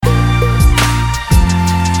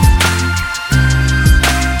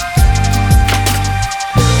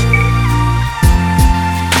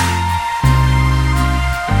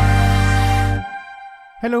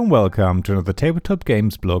Hello and welcome to another Tabletop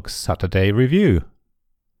Games Blog Saturday review.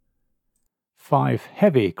 5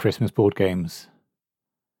 heavy Christmas board games.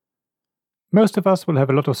 Most of us will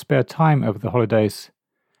have a lot of spare time over the holidays,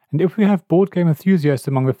 and if we have board game enthusiasts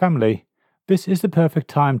among the family, this is the perfect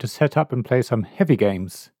time to set up and play some heavy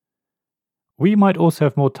games. We might also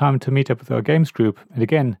have more time to meet up with our games group, and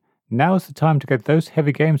again, now is the time to get those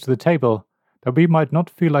heavy games to the table that we might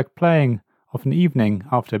not feel like playing of an evening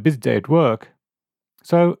after a busy day at work.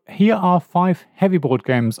 So here are 5 heavy board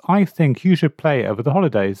games I think you should play over the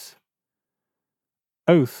holidays.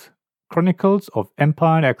 Oath, Chronicles of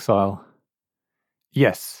Empire and Exile.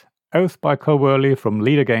 Yes, Oath by Cole Wehrle from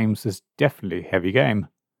Leader Games is definitely a heavy game.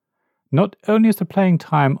 Not only is the playing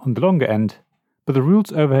time on the longer end, but the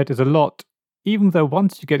rules overhead is a lot, even though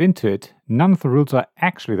once you get into it, none of the rules are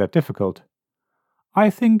actually that difficult. I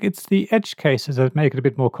think it's the edge cases that make it a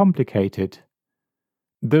bit more complicated.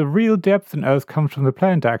 The real depth in Oath comes from the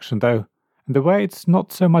player interaction though, and the way it's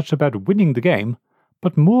not so much about winning the game,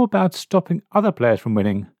 but more about stopping other players from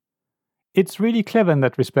winning. It's really clever in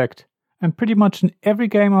that respect, and pretty much in every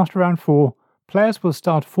game after round 4, players will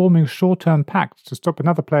start forming short-term pacts to stop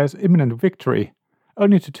another player's imminent victory,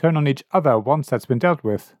 only to turn on each other once that's been dealt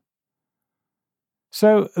with.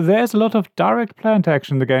 So there's a lot of direct player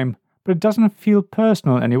interaction in the game, but it doesn't feel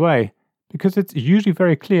personal in any way, because it's usually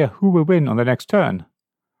very clear who will win on the next turn.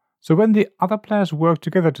 So when the other players work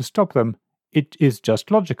together to stop them, it is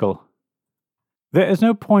just logical. There is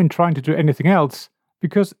no point trying to do anything else,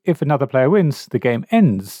 because if another player wins, the game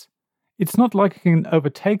ends. It's not like you can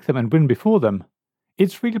overtake them and win before them.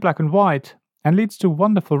 It's really black and white, and leads to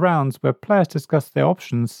wonderful rounds where players discuss their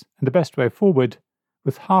options and the best way forward,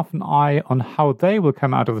 with half an eye on how they will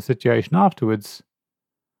come out of the situation afterwards.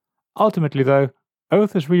 Ultimately though,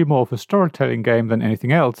 Oath is really more of a storytelling game than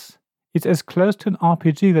anything else. It's as close to an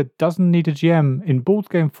RPG that doesn't need a GM in board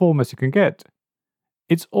game form as you can get.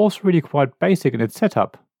 It's also really quite basic in its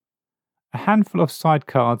setup. A handful of side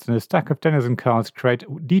cards and a stack of denizen cards create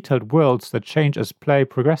detailed worlds that change as play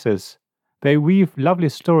progresses. They weave lovely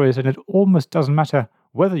stories, and it almost doesn't matter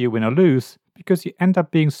whether you win or lose, because you end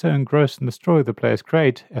up being so engrossed in the story the players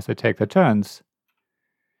create as they take their turns.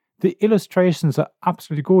 The illustrations are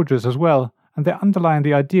absolutely gorgeous as well, and they underline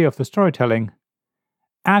the idea of the storytelling.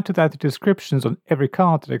 Add to that the descriptions on every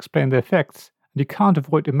card that explain the effects, and you can't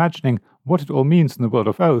avoid imagining what it all means in the world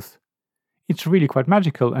of Oath. It's really quite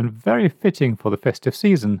magical and very fitting for the festive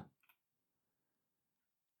season.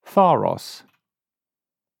 Tharos.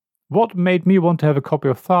 What made me want to have a copy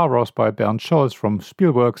of Tharos by Bernd Scholz from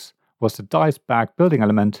Spielworxx was the dice bag building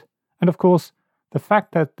element, and of course, the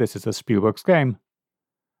fact that this is a Spielworxx game.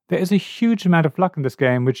 There is a huge amount of luck in this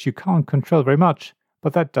game which you can't control very much,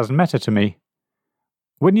 but that doesn't matter to me.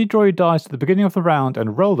 When you draw your dice at the beginning of the round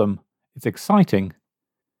and roll them, it's exciting.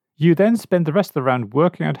 You then spend the rest of the round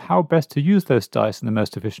working out how best to use those dice in the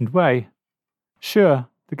most efficient way. Sure,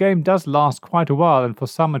 the game does last quite a while, and for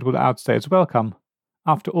some it will outstay its welcome.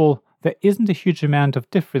 After all, there isn't a huge amount of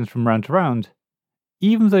difference from round to round.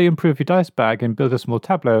 Even though you improve your dice bag and build a small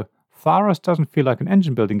tableau, Tharos doesn't feel like an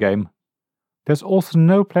engine building game. There's also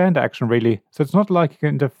no player interaction really, so it's not like you can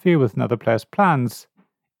interfere with another player's plans.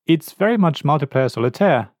 It's very much multiplayer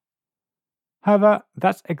solitaire. However,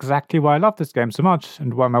 that's exactly why I love this game so much,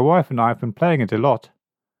 and why my wife and I have been playing it a lot.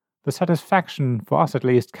 The satisfaction, for us at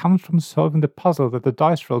least, comes from solving the puzzle that the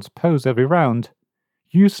dice rolls pose every round.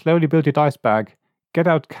 You slowly build your dice bag, get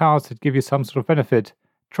out cards that give you some sort of benefit,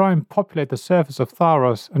 try and populate the surface of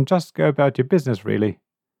Tharos, and just go about your business really.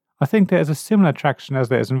 I think there is a similar attraction as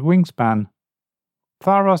there is in Wingspan.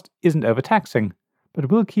 Tharos isn't overtaxing, but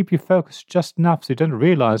will keep you focused just enough so you don't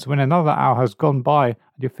realize when another hour has gone by and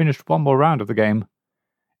you've finished one more round of the game.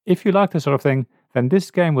 If you like this sort of thing, then this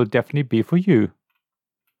game will definitely be for you.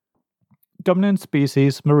 Dominant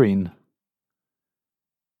Species Marine.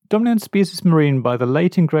 Dominant Species Marine by the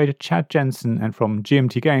late and great Chad Jensen and from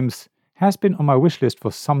GMT Games has been on my wishlist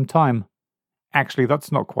for some time. Actually,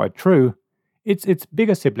 that's not quite true. It's its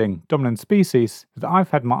bigger sibling, Dominant Species, that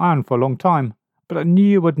I've had my eye on for a long time, but I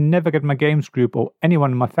knew I would never get my games group or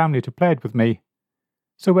anyone in my family to play it with me.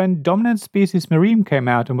 So when Dominant Species Marine came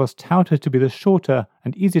out and was touted to be the shorter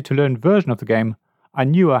and easier to learn version of the game, I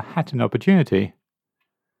knew I had an opportunity.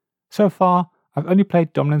 So far, I've only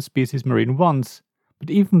played Dominant Species Marine once, but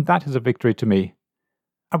even that is a victory to me.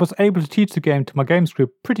 I was able to teach the game to my games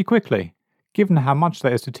group pretty quickly, given how much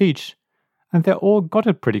there is to teach, and they all got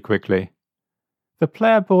it pretty quickly. The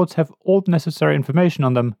player boards have all the necessary information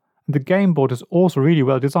on them, and the game board is also really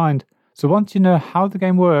well designed, so once you know how the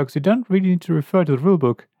game works, you don't really need to refer to the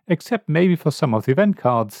rulebook, except maybe for some of the event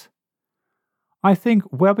cards. I think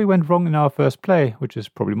where we went wrong in our first play, which is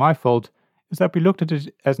probably my fault, is that we looked at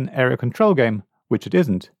it as an area control game, which it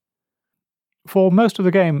isn't. For most of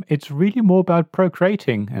the game, it's really more about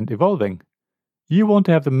procreating and evolving. You want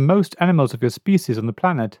to have the most animals of your species on the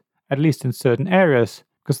planet, at least in certain areas,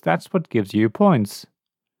 because that's what gives you points.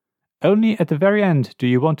 Only at the very end do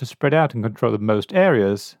you want to spread out and control the most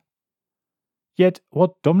areas. Yet,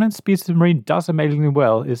 what Dominant Species Marine does amazingly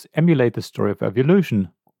well is emulate the story of evolution.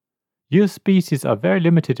 Your species are very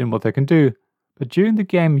limited in what they can do, but during the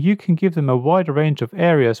game you can give them a wider range of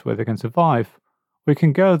areas where they can survive, or you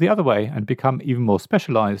can go the other way and become even more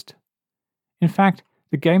specialized. In fact,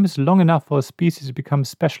 the game is long enough for a species to become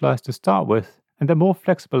specialized to start with, and they're more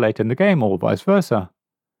flexible later in the game, or vice versa.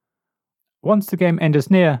 Once the game end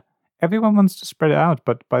is near, everyone wants to spread it out,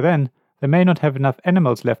 but by then, they may not have enough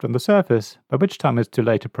animals left on the surface, by which time it's too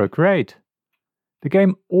late to procreate. The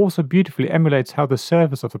game also beautifully emulates how the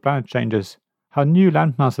surface of the planet changes, how new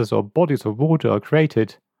landmasses or bodies of water are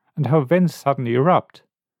created, and how vents suddenly erupt.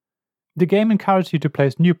 The game encourages you to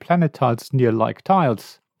place new planet tiles near like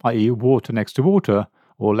tiles, i.e. water next to water,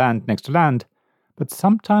 or land next to land, but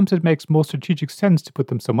sometimes it makes more strategic sense to put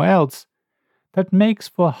them somewhere else. That makes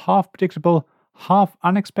for a half-predictable,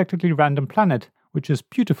 half-unexpectedly random planet, which is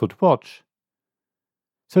beautiful to watch.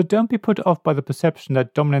 So don't be put off by the perception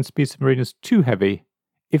that Dominant Species Marine is too heavy.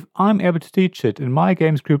 If I'm able to teach it and my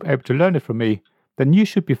games group able to learn it from me, then you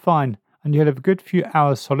should be fine and you'll have a good few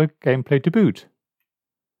hours solid gameplay to boot.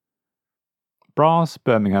 Brass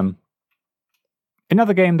Birmingham.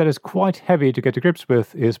 Another game that is quite heavy to get to grips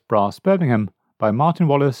with is Brass Birmingham by Martin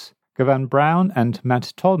Wallace, Gavan Brown and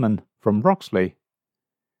Matt Tolman from Roxley.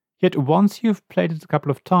 Yet once you've played it a couple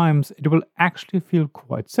of times, it will actually feel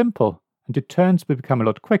quite simple, and your turns will become a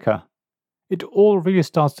lot quicker. It all really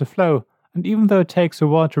starts to flow, and even though it takes a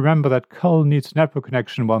while to remember that coal needs a network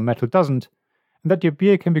connection while metal doesn't, and that your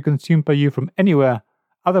beer can be consumed by you from anywhere,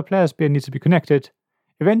 other players' beer needs to be connected,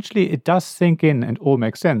 eventually it does sink in and all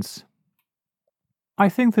makes sense. I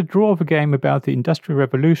think the draw of a game about the Industrial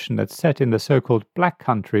Revolution that's set in the so-called Black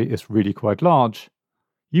Country is really quite large.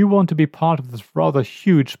 You want to be part of this rather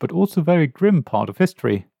huge but also very grim part of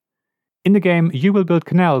history. In the game, you will build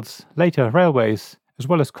canals, later railways, as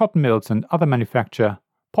well as cotton mills and other manufacture,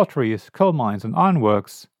 potteries, coal mines and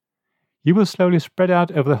ironworks. You will slowly spread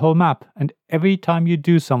out over the whole map, and every time you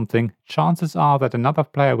do something, chances are that another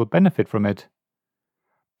player will benefit from it.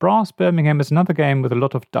 Brass Birmingham is another game with a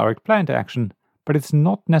lot of direct player interaction, but it's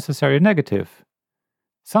not necessarily negative.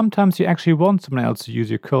 Sometimes you actually want someone else to use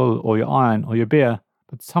your coal or your iron or your beer,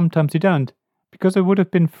 but sometimes you don't, because it would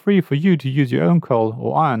have been free for you to use your own coal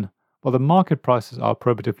or iron, while the market prices are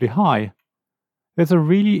prohibitively high. There's a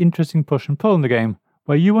really interesting push and pull in the game,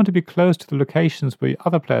 where you want to be close to the locations where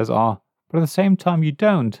other players are, but at the same time you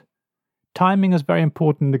don't. Timing is very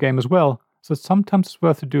important in the game as well, so sometimes it's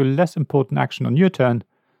worth to do a less important action on your turn,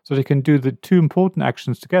 so that you can do the two important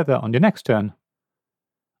actions together on your next turn.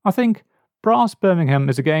 I think Brass Birmingham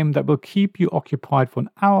is a game that will keep you occupied for an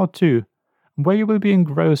hour or two, where you will be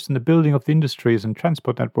engrossed in the building of the industries and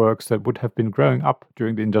transport networks that would have been growing up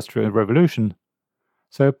during the Industrial Revolution.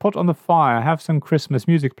 So pot on the fire, have some Christmas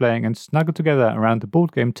music playing and snuggle together around the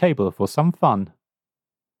board game table for some fun.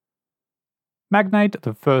 Magnate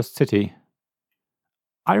the First City.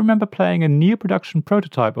 I remember playing a near production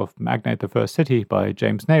prototype of Magnate the First City by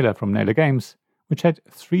James Naylor from Naylor Games, which had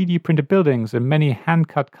 3D printed buildings and many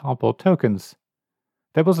hand-cut cardboard tokens.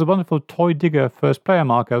 There was a wonderful Toy Digger first player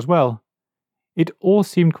marker as well. It all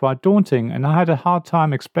seemed quite daunting, and I had a hard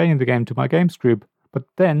time explaining the game to my games group, but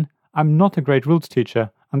then, I'm not a great rules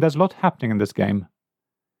teacher, and there's a lot happening in this game.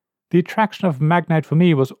 The attraction of Magnate for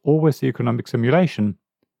me was always the economic simulation.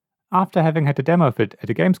 After having had a demo of it at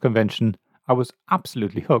a games convention, I was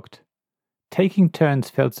absolutely hooked. Taking turns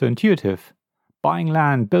felt so intuitive. Buying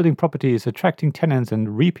land, building properties, attracting tenants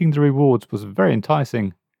and reaping the rewards was very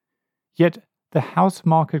enticing. Yet, the house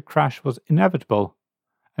market crash was inevitable,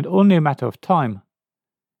 and only a matter of time.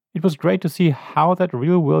 It was great to see how that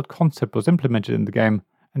real-world concept was implemented in the game,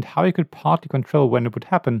 and how you could partly control when it would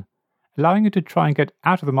happen, allowing you to try and get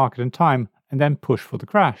out of the market in time and then push for the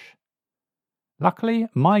crash. Luckily,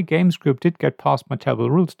 my games group did get past my terrible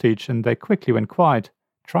rules teach, and they quickly went quiet,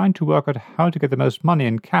 trying to work out how to get the most money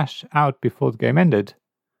and cash out before the game ended.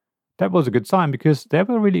 That was a good sign because they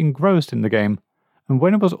were really engrossed in the game, and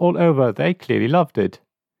when it was all over they clearly loved it.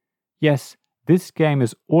 Yes, this game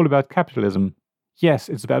is all about capitalism. Yes,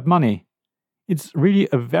 it's about money. It's really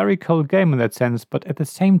a very cold game in that sense, but at the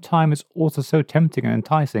same time it's also so tempting and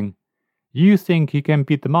enticing. You think you can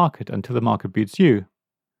beat the market until the market beats you.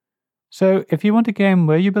 So if you want a game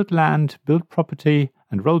where you build land, build property,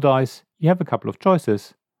 and roll dice, you have a couple of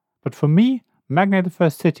choices. But for me, Magnate the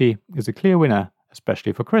First City is a clear winner,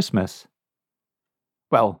 especially for Christmas.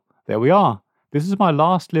 Well, there we are. This is my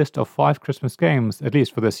last list of 5 Christmas games, at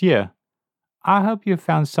least for this year. I hope you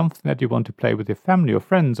found something that you want to play with your family or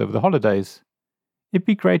friends over the holidays. It'd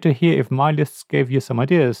be great to hear if my lists gave you some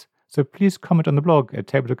ideas, so please comment on the blog at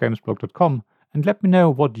tabletopgamesblog.com and let me know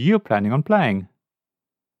what you're planning on playing.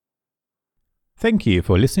 Thank you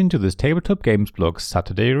for listening to this Tabletop Games Blog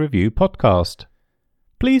Saturday Review podcast.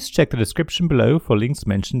 Please check the description below for links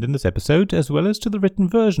mentioned in this episode, as well as to the written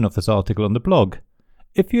version of this article on the blog.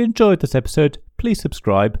 If you enjoyed this episode, please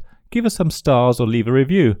subscribe, give us some stars or leave a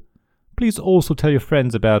review. Please also tell your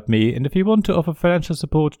friends about me, and if you want to offer financial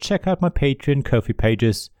support, check out my Patreon and Ko-fi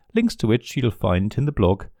pages, links to which you'll find in the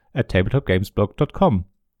blog at tabletopgamesblog.com.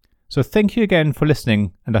 So thank you again for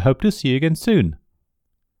listening, and I hope to see you again soon.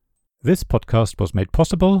 This podcast was made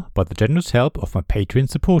possible by the generous help of my Patreon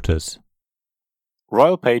supporters.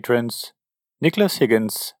 Royal Patrons Nicholas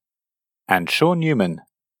Higgins and Sean Newman.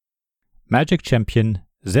 Magic Champion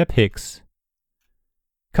Zeb Hicks.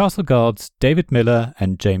 Castle Guards David Miller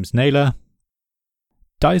and James Naylor.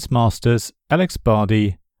 Dice Masters Alex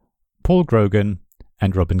Bardi, Paul Grogan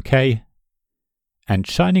and Robin Kay. And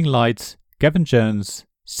Shining Lights Gavin Jones,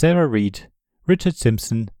 Sarah Reed, Richard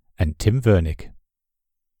Simpson and Tim Vernick.